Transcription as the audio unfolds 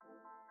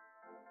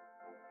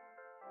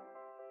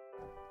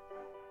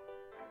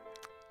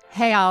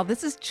Hey, all,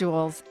 this is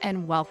Jules,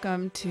 and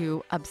welcome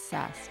to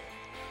Obsessed.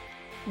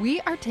 We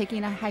are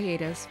taking a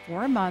hiatus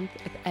for a month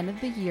at the end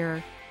of the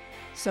year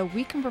so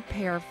we can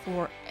prepare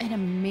for an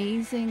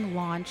amazing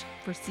launch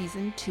for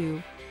season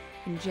 2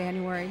 in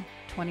January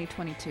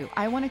 2022.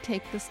 I want to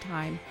take this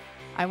time.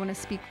 I want to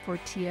speak for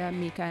Tia,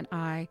 Mika, and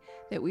I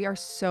that we are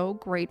so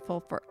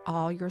grateful for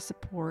all your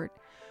support.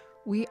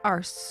 We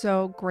are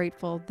so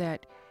grateful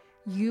that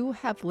you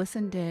have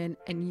listened in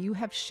and you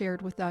have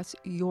shared with us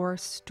your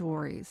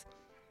stories.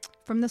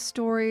 From the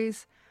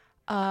stories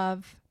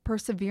of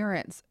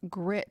perseverance,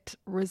 grit,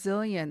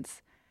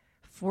 resilience,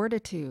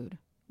 fortitude,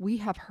 we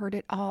have heard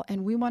it all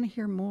and we want to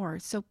hear more.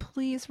 So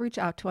please reach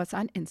out to us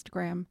on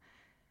Instagram,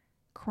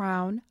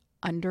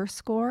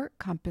 crown_compass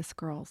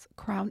girls,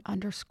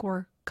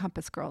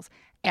 crown_compass girls.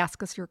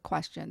 Ask us your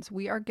questions.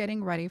 We are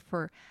getting ready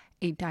for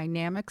a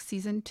dynamic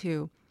season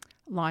 2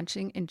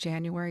 launching in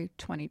January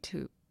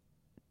 22.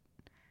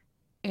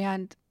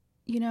 And,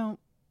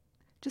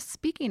 just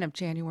speaking of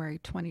January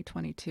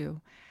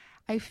 2022,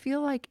 I feel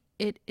like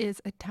it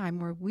is a time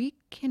where we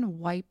can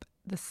wipe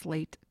the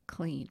slate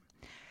clean.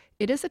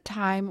 It is a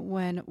time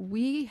when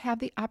we have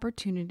the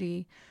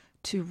opportunity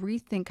to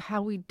rethink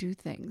how we do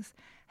things.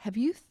 Have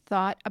you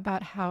thought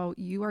about how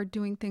you are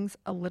doing things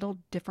a little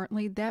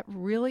differently? That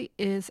really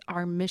is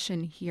our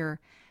mission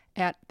here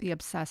at the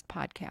Obsessed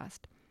podcast.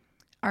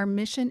 Our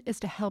mission is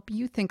to help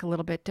you think a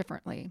little bit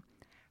differently.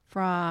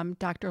 From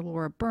Dr.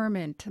 Laura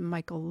Berman to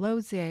Michael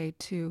Lozier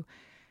to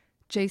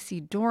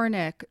J.C.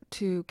 Dornick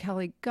to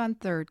Kelly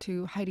Gunther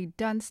to Heidi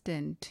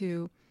Dunstan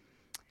to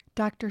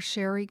Dr.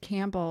 Sherry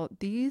Campbell,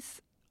 these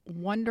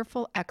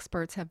wonderful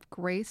experts have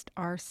graced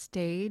our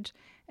stage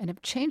and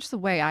have changed the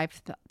way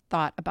I've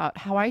thought about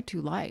how I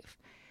do life.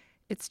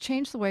 It's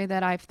changed the way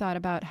that I've thought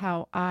about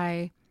how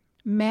I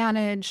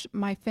manage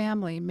my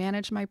family,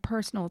 manage my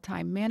personal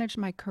time, manage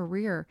my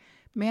career,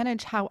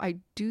 manage how I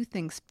do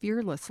things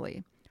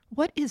fearlessly.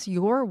 What is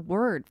your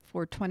word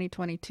for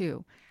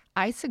 2022?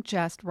 I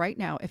suggest right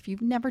now, if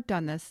you've never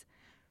done this,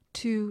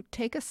 to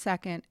take a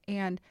second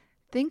and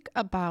think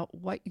about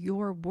what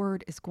your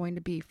word is going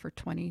to be for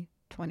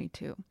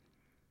 2022.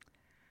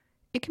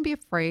 It can be a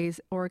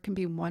phrase or it can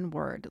be one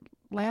word.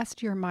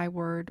 Last year, my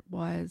word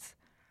was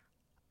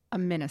a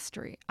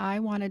ministry.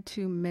 I wanted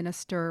to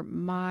minister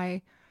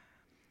my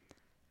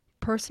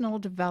personal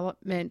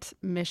development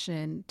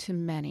mission to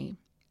many.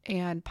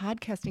 And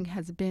podcasting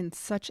has been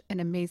such an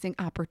amazing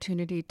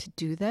opportunity to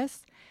do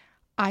this.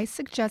 I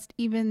suggest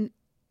even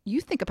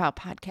you think about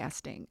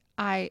podcasting.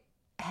 I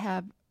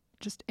have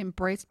just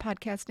embraced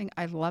podcasting.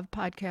 I love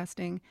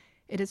podcasting.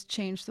 It has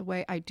changed the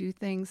way I do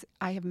things.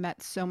 I have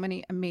met so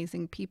many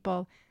amazing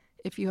people.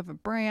 If you have a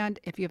brand,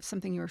 if you have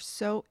something you're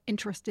so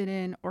interested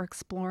in or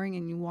exploring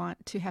and you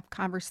want to have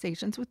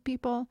conversations with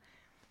people,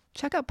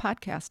 check out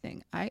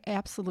podcasting. I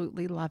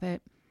absolutely love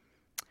it.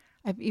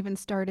 I've even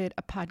started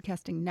a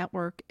podcasting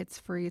network. It's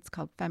free. It's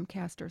called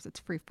Femcasters. It's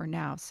free for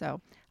now. So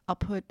I'll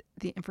put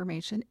the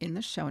information in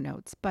the show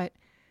notes. But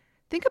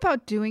think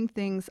about doing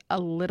things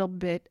a little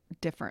bit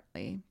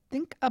differently.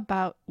 Think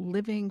about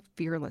living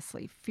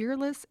fearlessly.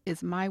 Fearless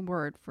is my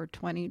word for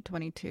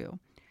 2022.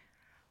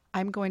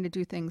 I'm going to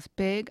do things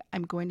big.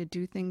 I'm going to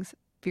do things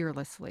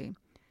fearlessly.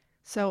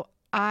 So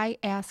I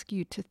ask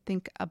you to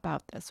think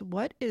about this.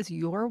 What is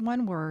your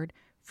one word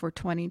for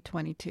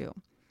 2022?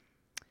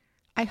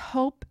 I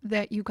hope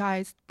that you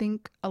guys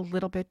think a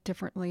little bit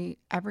differently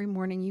every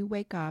morning you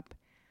wake up.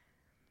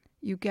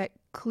 You get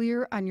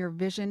clear on your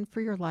vision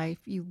for your life.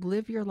 You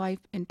live your life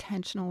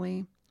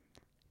intentionally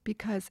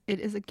because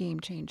it is a game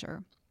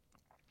changer.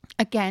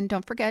 Again,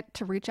 don't forget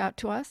to reach out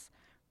to us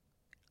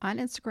on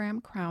Instagram,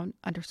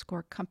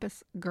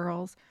 crown_compass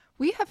girls.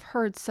 We have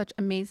heard such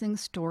amazing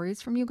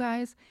stories from you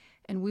guys,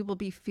 and we will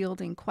be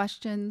fielding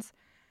questions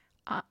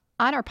on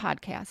our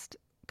podcast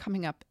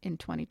coming up in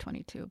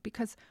 2022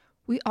 because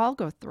we all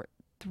go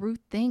through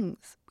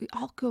things. We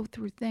all go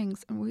through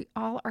things, and we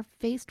all are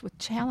faced with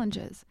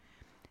challenges.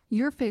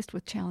 You're faced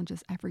with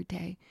challenges every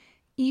day.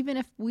 Even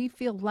if we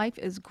feel life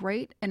is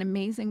great and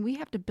amazing, we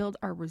have to build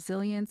our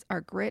resilience,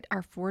 our grit,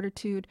 our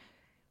fortitude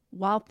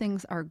while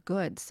things are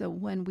good. So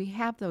when we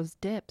have those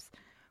dips,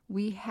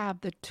 we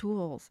have the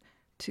tools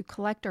to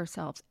collect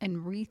ourselves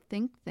and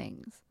rethink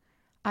things.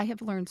 I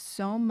have learned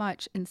so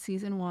much in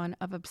season 1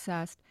 of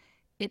Obsessed.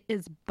 It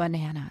is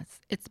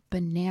bananas. It's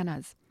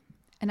bananas.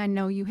 And I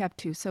know you have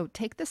too. So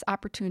take this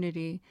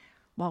opportunity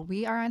while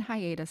we are on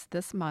hiatus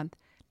this month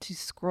to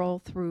scroll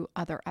through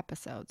other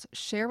episodes.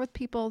 Share with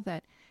people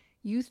that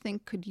you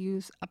think could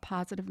use a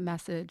positive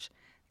message,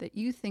 that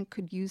you think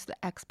could use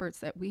the experts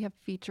that we have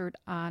featured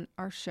on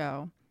our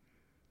show.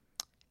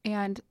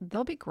 And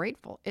they'll be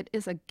grateful. It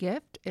is a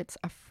gift. It's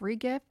a free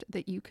gift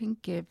that you can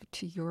give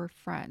to your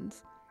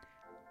friends.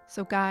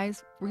 So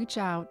guys, reach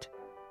out.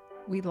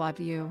 We love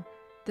you.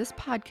 This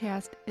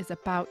podcast is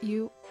about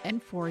you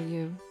and for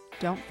you.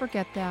 Don't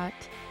forget that.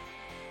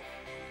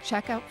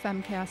 Check out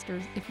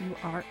Femcasters if you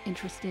are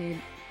interested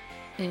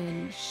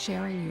in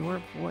sharing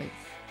your voice.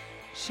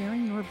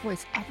 Sharing your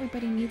voice.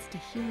 Everybody needs to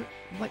hear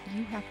what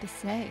you have to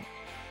say.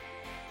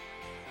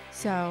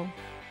 So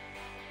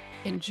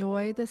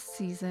enjoy this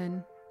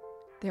season.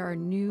 There are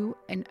new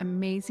and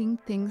amazing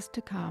things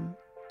to come.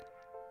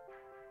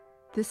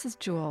 This is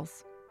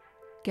Jules.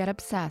 Get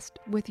obsessed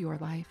with your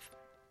life.